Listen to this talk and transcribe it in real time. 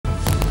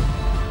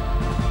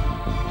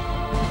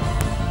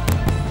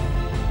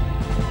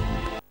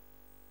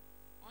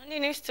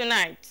News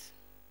tonight.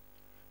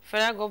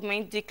 Federal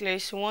government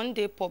declares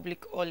one-day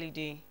public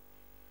holiday.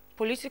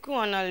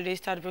 Political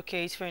analysts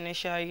advocate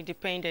financial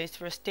independence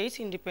for state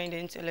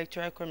independent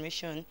electoral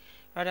commission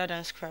rather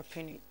than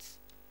scrapping it.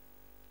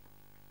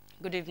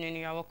 Good evening,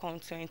 you are welcome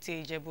to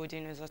NTA Ijebu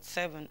News at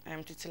 7. I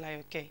am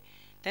Titilayoke.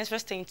 Thanks for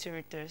staying tuned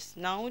with us.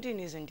 Now the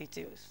news in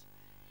details.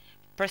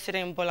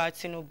 President Bola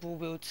Tinubu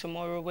will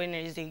tomorrow,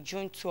 Wednesday,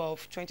 June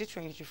 12,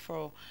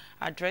 2024,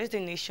 address the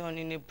nation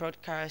in a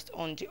broadcast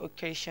on the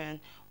occasion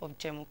of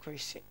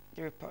democracy.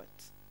 The report.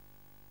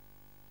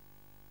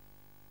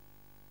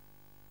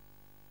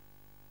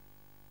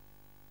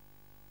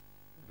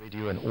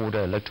 Radio and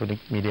other electronic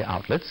media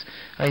outlets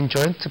are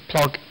enjoined to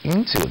plug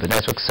into the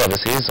network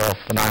services of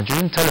the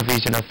Nigerian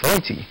Television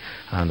Authority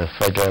and the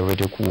Federal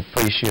Radio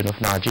Corporation of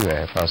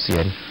Nigeria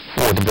 (FRCN)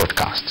 for the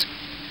broadcast.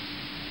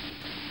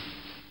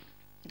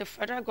 The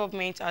federal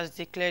government has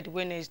declared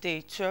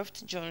Wednesday,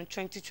 12th June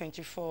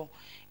 2024,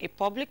 a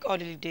public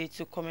holiday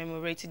to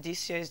commemorate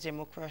this year's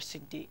Democracy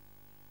Day.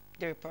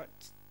 The report.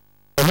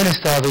 The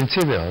Minister of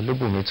Interior,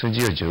 Lubumi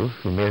Tunji-Ojo,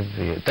 who made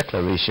the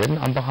declaration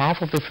on behalf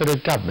of the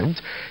federal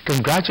government,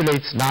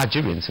 congratulates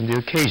Nigerians on the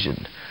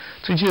occasion.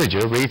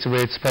 Tunji-Ojo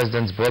reiterates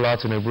President Bola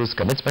Tinubu's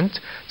commitment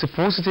to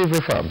positive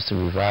reforms to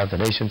revive the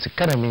nation's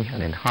economy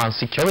and enhance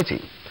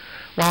security.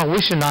 While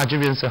wishing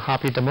Nigerians a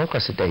happy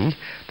Democracy Day,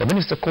 the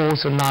minister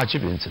calls on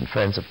Nigerians and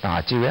friends of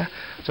Nigeria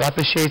to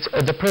appreciate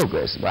the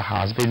progress that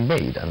has been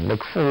made and look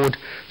forward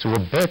to a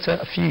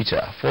better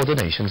future for the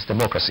nation's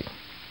democracy.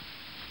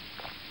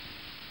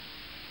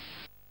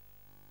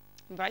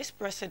 Vice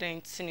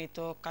President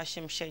Senator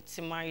Kashim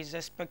Shettima is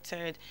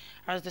expected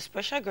as the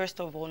special guest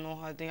of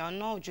honor at the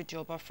annual Ojude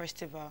Oba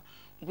Festival,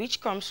 which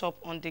comes up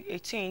on the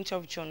 18th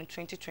of June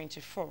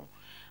 2024.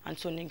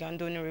 Anthony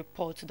Gandoni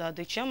reports that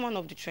the chairman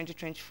of the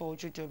 2024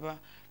 Ojude Oba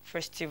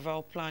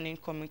Festival Planning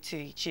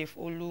Committee, Chief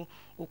Olu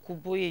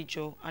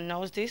Okuboyejo,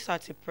 announced this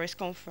at a press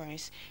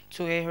conference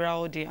to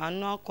herald the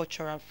annual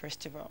cultural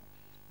festival.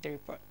 The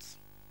report.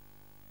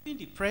 In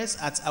the press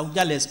at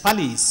Awujale's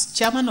Palace,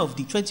 chairman of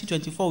the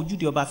 2024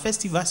 Ojude Oba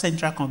Festival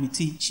Central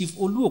Committee, Chief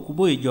Olu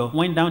Okuboyejo,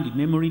 went down the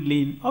memory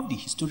lane of the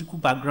historical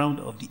background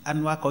of the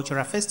annual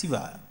cultural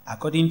festival.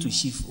 According to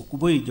Chief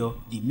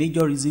Okuboyejo, the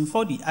major reason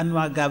for the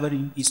annual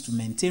gathering is to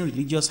maintain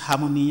religious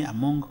harmony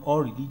among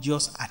all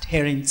religious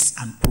adherents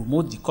and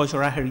promote the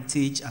cultural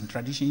heritage and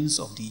traditions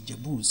of the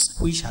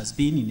Ijebus, which has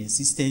been in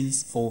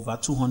existence for over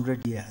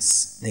 200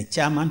 years. The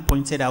chairman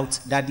pointed out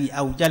that the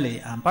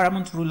Awujale and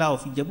paramount ruler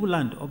of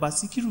Ijebuland, Oba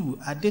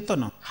Sikiru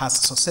Adetono, has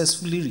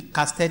successfully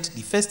recasted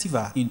the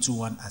festival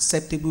into an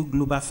acceptable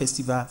global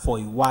festival for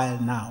a while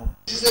now.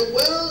 It is a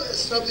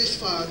well-established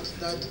fact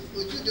that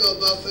Ojude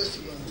Oba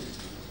Festival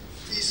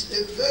is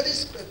a very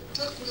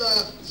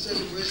spectacular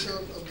celebration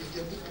of the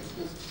Ijebu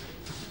people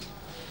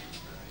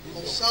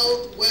of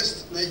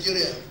southwest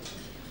Nigeria,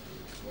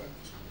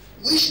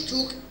 which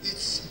took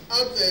its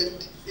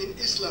advent in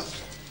Islam,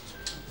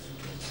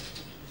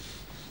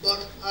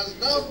 but has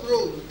now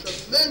grown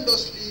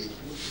tremendously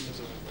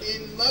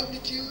in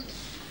magnitude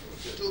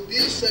to be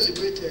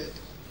celebrated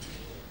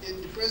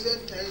in the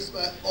present tense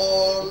by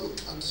all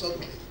and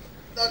sundry.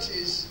 That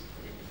is,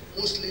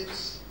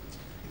 Muslims,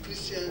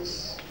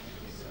 Christians,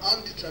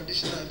 and the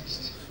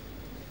traditionalists.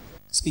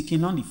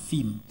 Speaking on the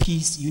theme,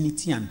 Peace,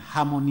 Unity and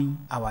Harmony,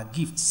 Our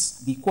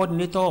Gifts, the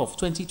coordinator of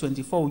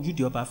 2024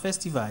 Ojude Oba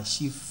Festival,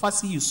 Chief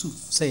Fasi Yusuf,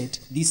 said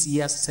this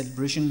year's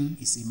celebration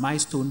is a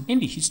milestone in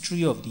the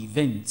history of the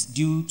event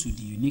due to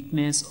the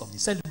uniqueness of the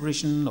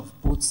celebration of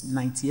both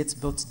 90th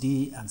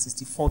birthday and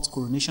 64th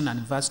coronation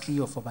anniversary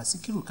of Oba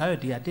Sikiru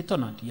Kayode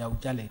Adetono the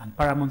Awujale and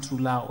paramount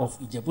ruler of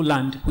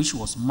Ijebuland, which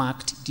was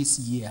marked this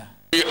year.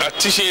 We are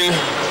teaching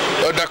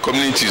other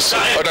communities,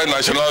 other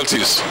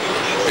nationalities,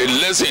 a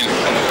lesson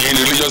in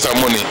religious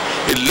harmony,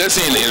 a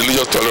lesson in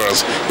religious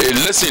tolerance, a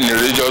lesson in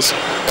religious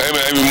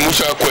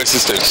mutual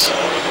coexistence.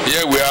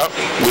 Here we are,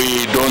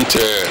 we don't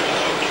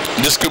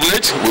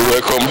discriminate, we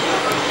welcome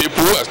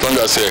people as long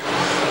as they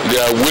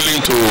are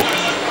willing to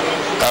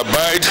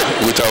abide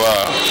with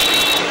our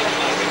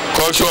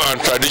culture and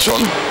tradition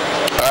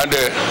and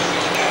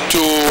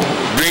to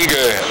bring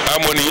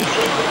harmony,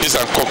 peace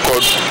and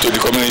concord to the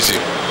community.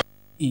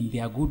 In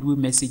their goodwill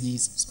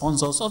messages,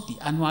 sponsors of the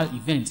annual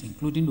event,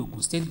 including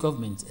Ogun State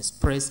government,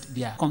 expressed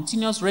their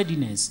continuous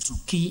readiness to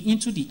key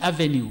into the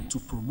avenue to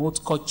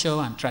promote culture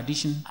and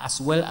tradition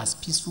as well as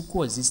peaceful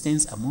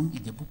coexistence among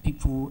Ijebu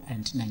people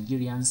and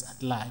Nigerians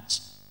at large.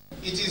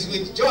 It is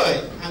with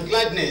joy and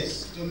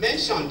gladness to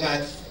mention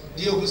that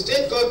the Ogun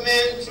State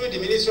government, through the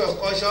Ministry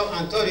of Culture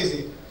and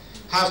Tourism,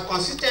 have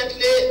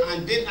consistently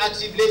and been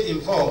actively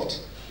involved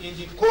in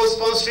the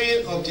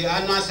co-sponsoring of the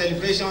annual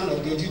celebration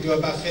of the Ojude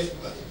Oba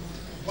Festival,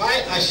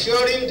 while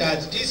assuring that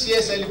this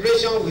year's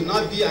celebration will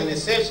not be an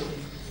exception,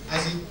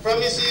 as it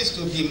promises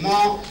to be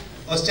more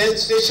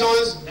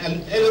ostentatious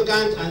and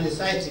elegant and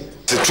exciting.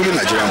 It's a truly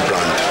Nigerian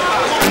brand,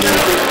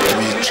 and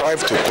we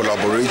strive to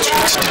collaborate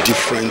with the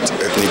different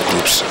ethnic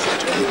groups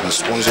in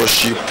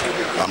sponsorship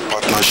and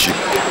partnership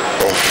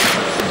of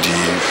the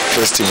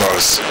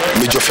festivals,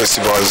 major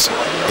festivals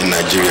in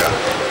Nigeria.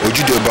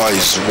 Ojude Oba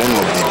is one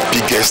of the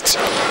biggest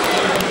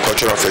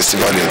cultural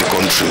festivals in the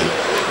country.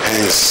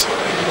 Hence,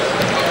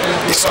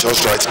 it's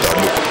just right that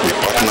we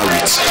partner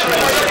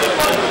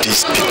with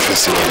this big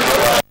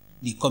festival.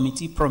 The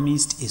committee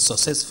promised a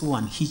successful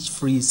and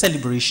hitch-free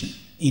celebration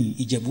in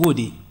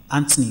Ijebu-Ode.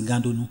 Anthony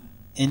Gandonu,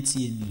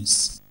 NTA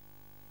News.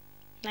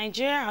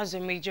 Nigeria has a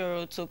major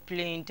role to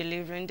play in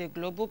delivering the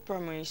global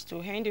promise to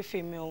end the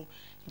female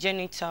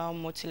genital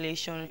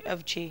mutilation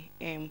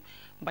 (FGM)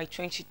 by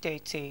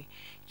 2030.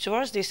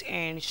 Towards this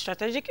end,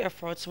 strategic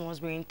efforts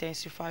must be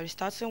intensified,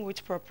 starting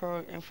with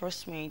proper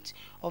enforcement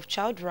of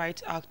Child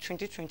Rights Act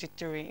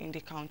 2023 in the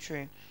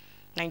country.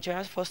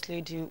 Nigeria's First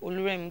Lady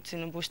Oluremi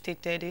Tinubu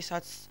stated this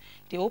at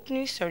the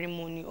opening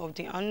ceremony of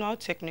the annual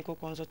technical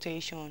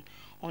consultation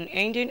on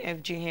ending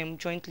FGM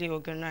jointly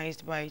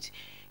organized by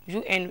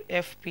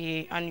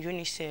UNFPA and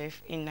UNICEF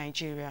in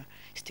Nigeria.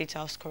 State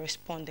House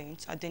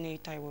correspondent Adene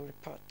Taiwo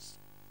reports.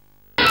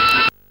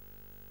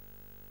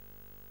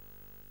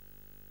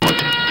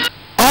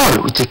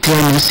 All with a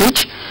clear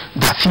message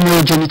that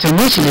female genital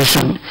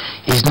mutilation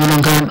is no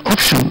longer an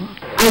option.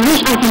 I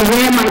wish I could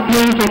wear my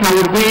clothes like I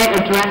would wear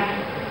a dress.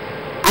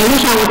 I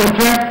wish I was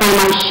addressed by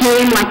my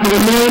shame like my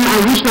name. I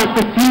wish I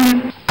could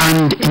feel.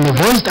 And in a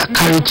voice that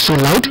carried so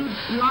loud,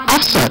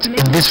 Afsat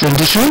in this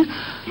rendition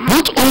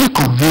not only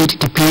conveyed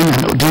the pain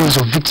and ordeals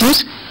of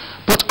victims,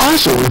 but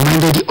also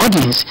reminded the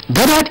audience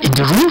gathered in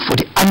the room for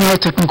the annual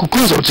technical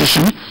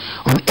consultation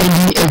on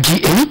ending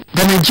FGM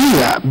that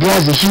Nigeria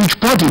bears a huge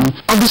burden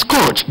of the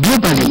scourge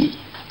globally.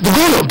 The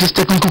goal of this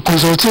technical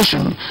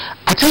consultation,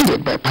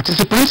 attended by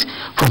participants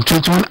from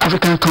 21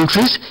 African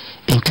countries,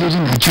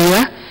 including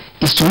Nigeria,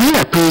 is to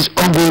reappraise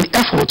ongoing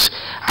efforts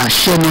and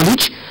share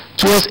knowledge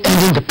towards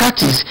ending the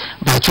practice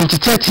by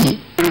 2030.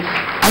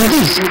 And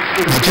this,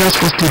 Nigeria's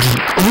First Lady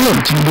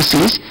Oluremi Tinubu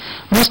says,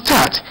 must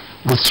start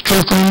with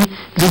strengthening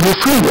legal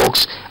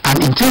frameworks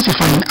and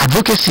intensifying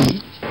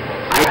advocacy.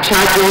 I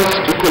charge us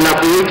to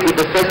collaborate with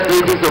the First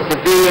Ladies of the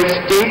various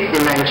states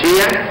in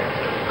Nigeria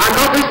and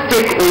other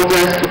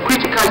stakeholders to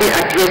critically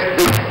address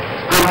this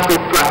harmful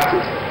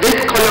practice. This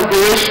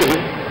collaboration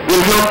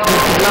will help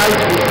utilize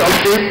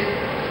resources,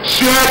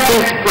 share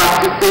best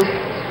practices,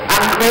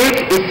 and create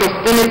a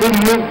sustainable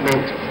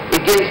movement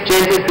against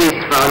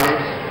gender-based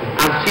violence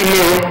and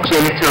female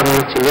genital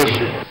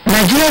mutilation.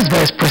 Nigeria's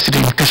Vice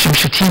President Kashim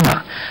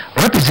Shettima,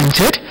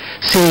 represented,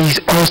 says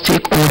all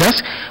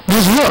stakeholders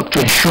must work to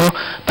ensure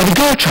that the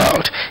girl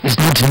child is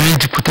not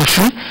denied the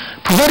protection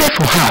provided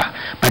for her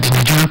by the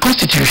Nigerian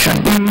Constitution.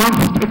 We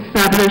must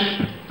establish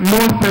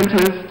more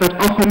centers that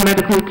offer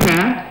medical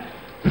care,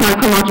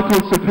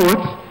 psychological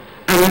support,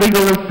 and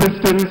legal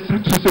assistance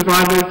to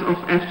survivors of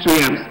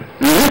FGM.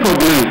 We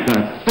recognize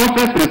that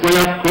success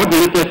requires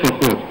coordinated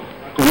support,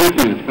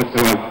 commitment of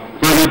our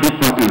valuable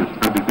partners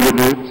at the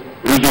global,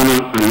 regional,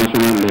 and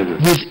national level.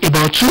 With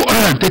about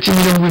 230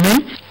 million women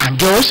and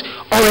girls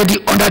already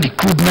under the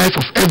crude knife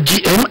of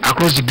FGM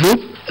across the globe,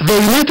 the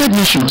United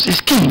Nations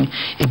is keen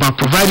about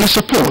providing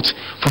support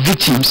for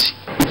victims.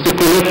 It's a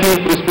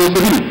collective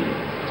responsibility.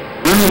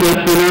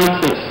 Universal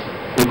access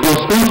across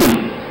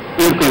countries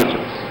and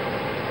cultures.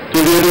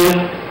 Together,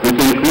 we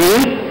can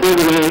create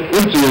where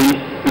FGM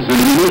is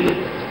eliminated.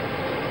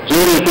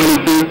 Gender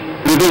equality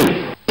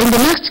prevails. In the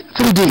next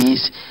 3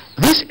 days,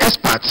 these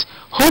experts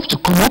hope to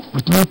come up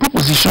with new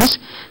propositions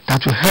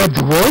that will help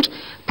the world,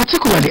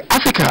 particularly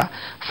Africa,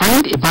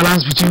 find a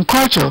balance between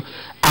culture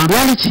and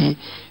reality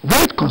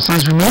where it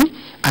concerns women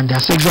and their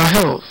sexual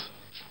health.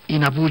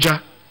 In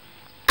Abuja,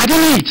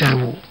 Adele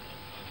Taiwo,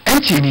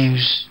 NTA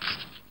News.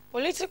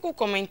 Political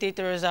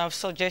commentators have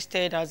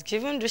suggested that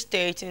given the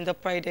state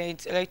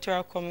independent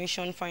Electoral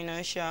Commission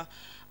financial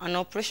and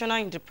operational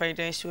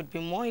independence would be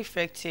more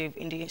effective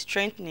in the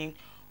strengthening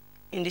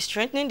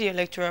the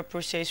electoral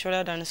process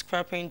rather than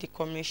scrapping the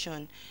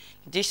commission.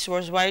 This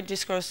was why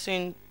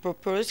discussing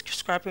proposed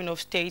scrapping of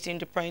state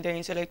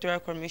independent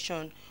Electoral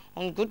Commission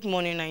on Good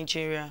Morning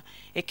Nigeria.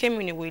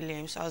 Ekemini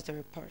Williams has the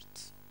report.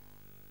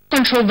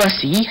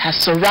 Controversy has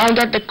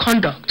surrounded the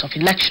conduct of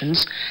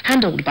elections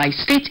handled by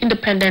State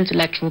Independent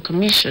Electoral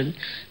Commission,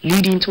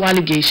 leading to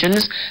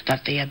allegations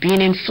that they are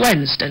being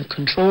influenced and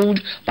controlled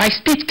by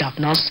state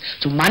governors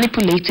to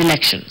manipulate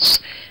elections.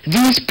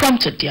 These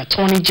prompted the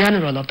Attorney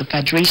General of the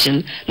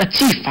Federation,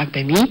 Lateef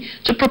Fagbemi,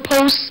 to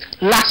propose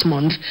last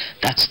month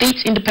that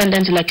State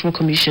Independent Electoral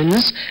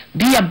Commissions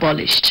be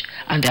abolished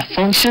and their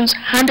functions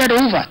handed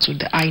over to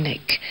the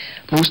INEC.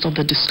 Most of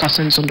the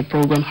discussants on the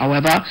program,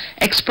 however,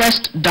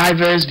 expressed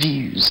diverse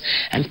views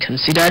and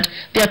considered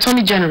the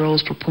Attorney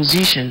General's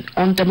proposition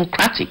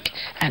undemocratic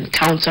and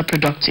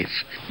counterproductive.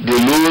 The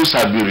laws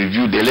have been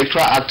reviewed. The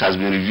Electoral Act has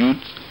been reviewed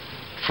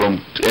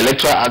from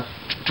Electoral Act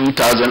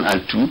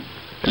 2002,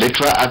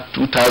 Electoral Act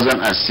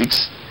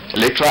 2006,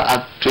 Electoral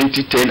Act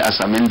 2010 as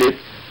amended,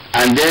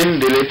 and then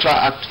the Electoral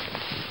Act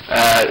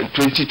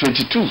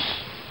 2022.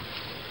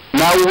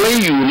 Now,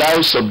 when you now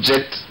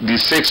subject the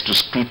sex to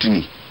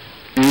scrutiny,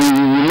 you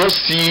will not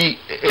see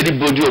any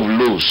body of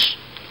laws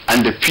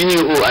and the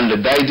PNO and the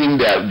guiding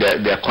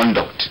their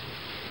conduct.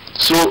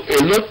 So a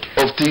lot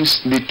of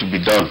things need to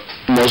be done.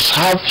 We must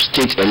have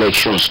state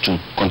elections to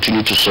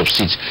continue to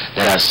succeed.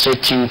 There are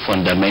certain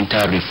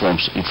fundamental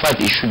reforms. In fact,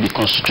 it should be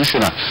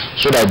constitutional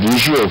so that the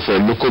issue of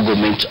local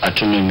government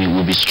autonomy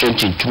will be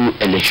strengthened through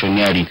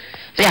electioneering.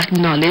 They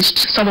acknowledged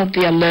some of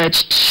the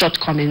alleged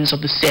shortcomings of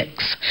the SEC,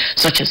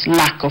 such as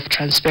lack of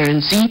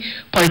transparency,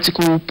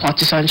 political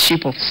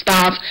partisanship of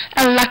staff,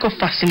 and lack of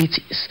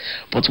facilities,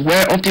 but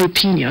were of the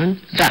opinion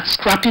that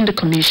scrapping the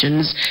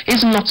commissions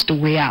is not the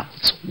way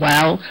out,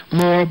 while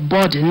more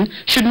burden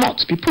should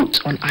not be put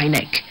on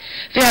INEC.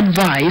 They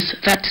advise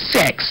that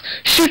SEC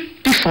should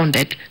be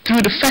funded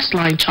through the first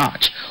line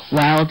charge,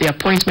 while the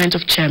appointment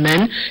of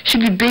chairmen should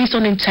be based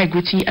on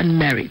integrity and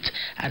merit,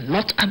 and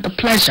not at the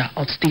pleasure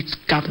of state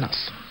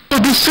governors. So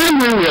the same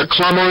way we are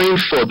clamoring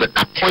for the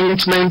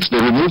appointment, the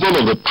removal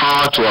of the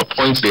power to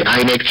appoint the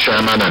INEC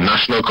chairman and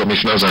national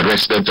commissioners and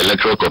resident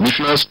electoral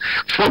commissioners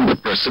from the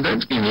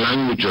president in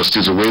line with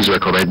Justice Uwe's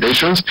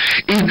recommendations,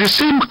 is the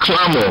same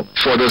clamor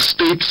for the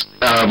states.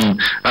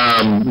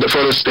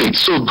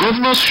 So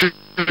governors should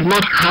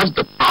not have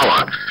the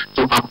power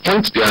to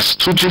appoint their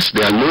stooges,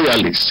 their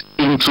loyalists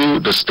into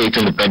the state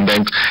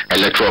independent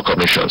electoral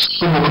commissions.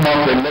 Who will come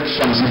out for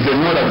elections if they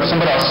know that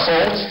somebody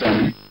assaults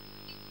them,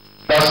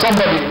 that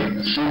somebody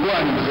should go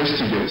and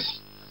investigate,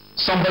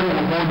 somebody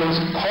will hold those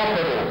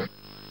culpable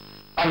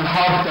and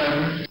have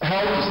them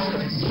held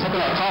to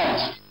certain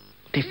account.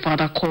 They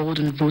further called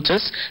on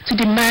voters to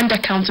demand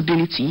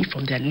accountability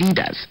from their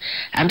leaders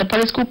and the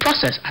political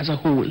process as a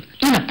whole.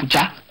 In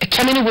Abuja,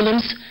 Ekemini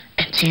Williams,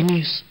 NTA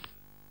News.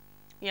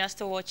 You are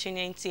still watching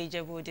NTA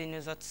Ijebu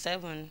News at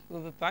 7.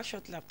 We'll be back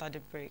shortly after the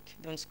break.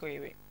 Don't go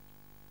away.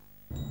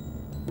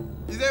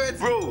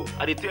 Bro,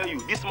 I tell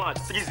you, this match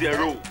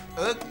 3-0.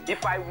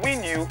 If I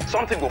win you,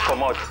 something will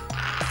come out.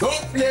 Don't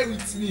play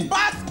with me.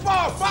 Fast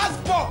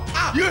ball.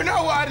 Ah, you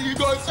know what? You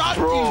go shot.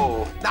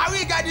 Bro. Now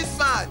we got this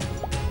man.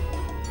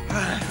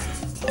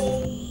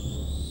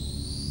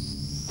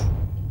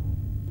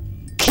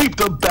 Keep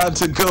the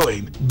banter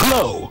going.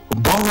 Glow.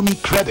 Borrow me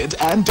credit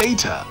and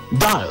data.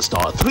 Dial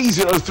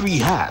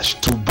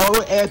 *303# to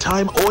borrow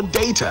airtime or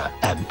data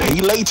and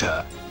pay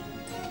later.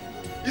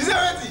 Is it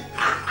ready?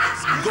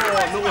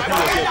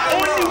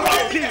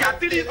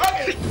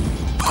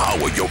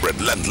 Power your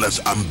relentless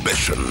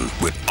ambition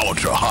with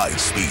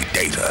ultra-high-speed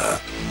data.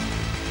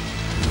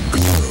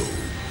 Glow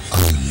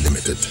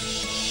Unlimited.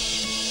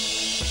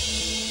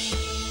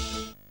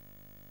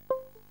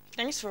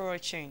 Thanks for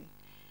watching.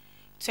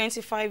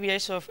 25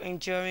 years of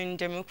enduring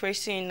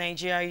democracy in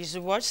Nigeria is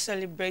worth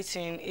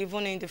celebrating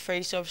even in the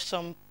face of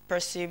some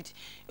perceived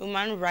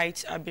human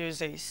rights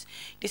abuses.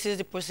 This is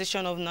the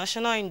position of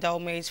National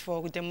Endowment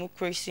for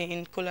Democracy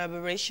in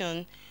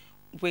collaboration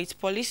with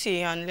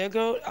Policy and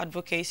Legal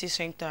Advocacy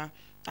Center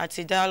at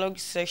a dialogue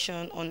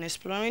session on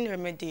exploring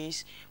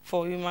remedies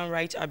for human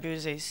rights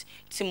abuses.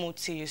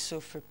 Timothy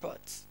Yusuf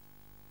reports.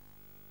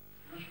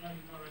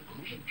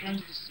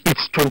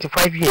 It's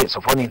 25 years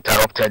of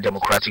uninterrupted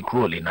democratic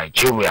rule in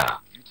Nigeria.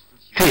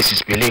 This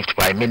is believed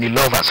by many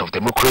lovers of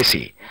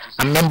democracy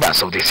and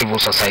members of the civil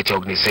society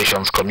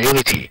organizations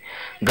community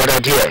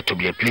gathered here to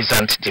be a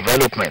pleasant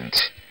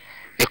development.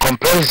 A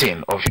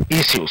comparison of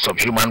issues of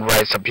human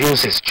rights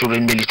abuses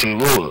during military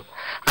rule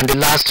and the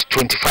last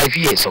 25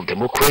 years of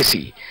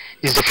democracy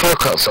is the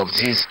focus of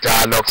this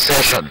dialogue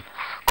session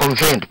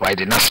convened by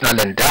the National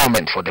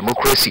Endowment for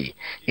Democracy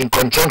in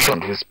conjunction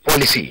with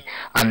Policy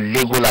and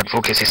Legal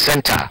Advocacy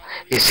Center,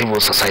 a civil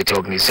society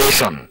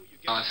organization.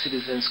 Our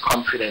citizens'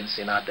 confidence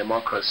in our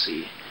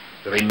democracy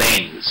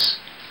remains,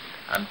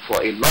 and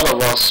for a lot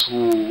of us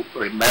who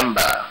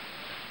remember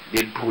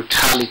the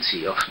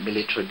brutality of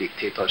military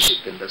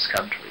dictatorship in this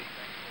country,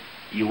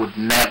 you would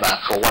never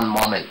for one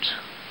moment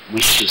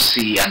wish to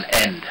see an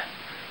end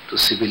to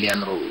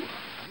civilian rule.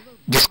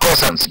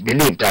 Discussants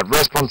believe that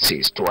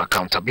responses to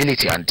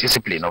accountability and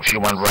discipline of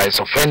human rights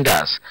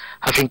offenders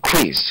have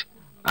increased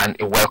and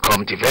a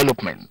welcome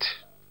development.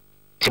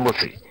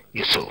 Timothy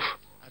Yusuf,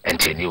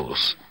 NTA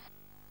News.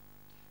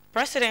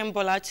 President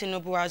Bola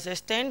Tinubu has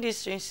extended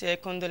sincere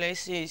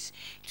condolences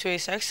to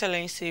His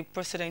Excellency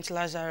President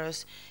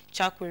Lazarus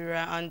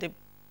Chakwera and the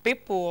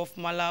people of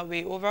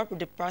Malawi over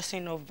the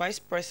passing of Vice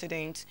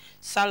President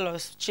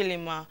Salos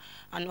Chilima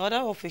and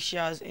other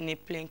officials in a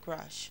plane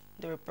crash.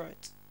 The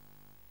report.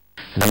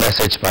 In a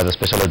message by the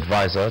Special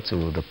Advisor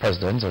to the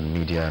President on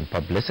Media and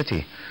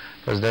Publicity,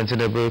 President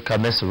Tinubu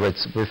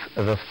commiserates with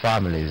the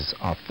families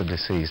of the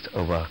deceased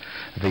over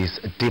this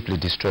deeply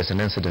distressing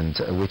incident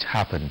which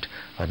happened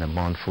on a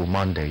mournful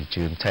Monday,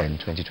 June 10,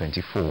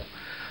 2024.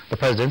 The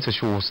President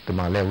assures the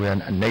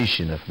Malawian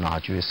nation of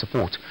Nigeria's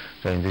support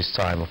during this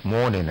time of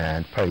mourning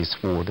and prays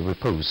for the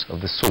repose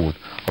of the soul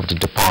of the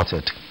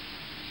departed.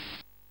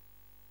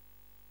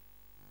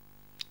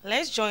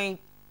 Let's join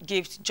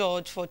Gift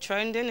George for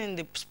trending in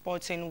the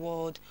sporting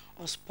world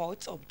on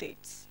sports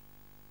updates.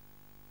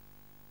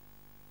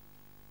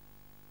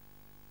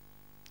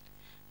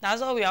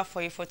 That's all we have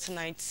for you for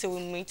tonight. So we'll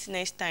meet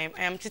next time.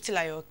 I am Titi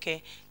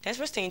Layoke. Thanks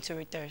for staying to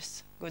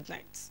Reuters. Good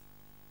night.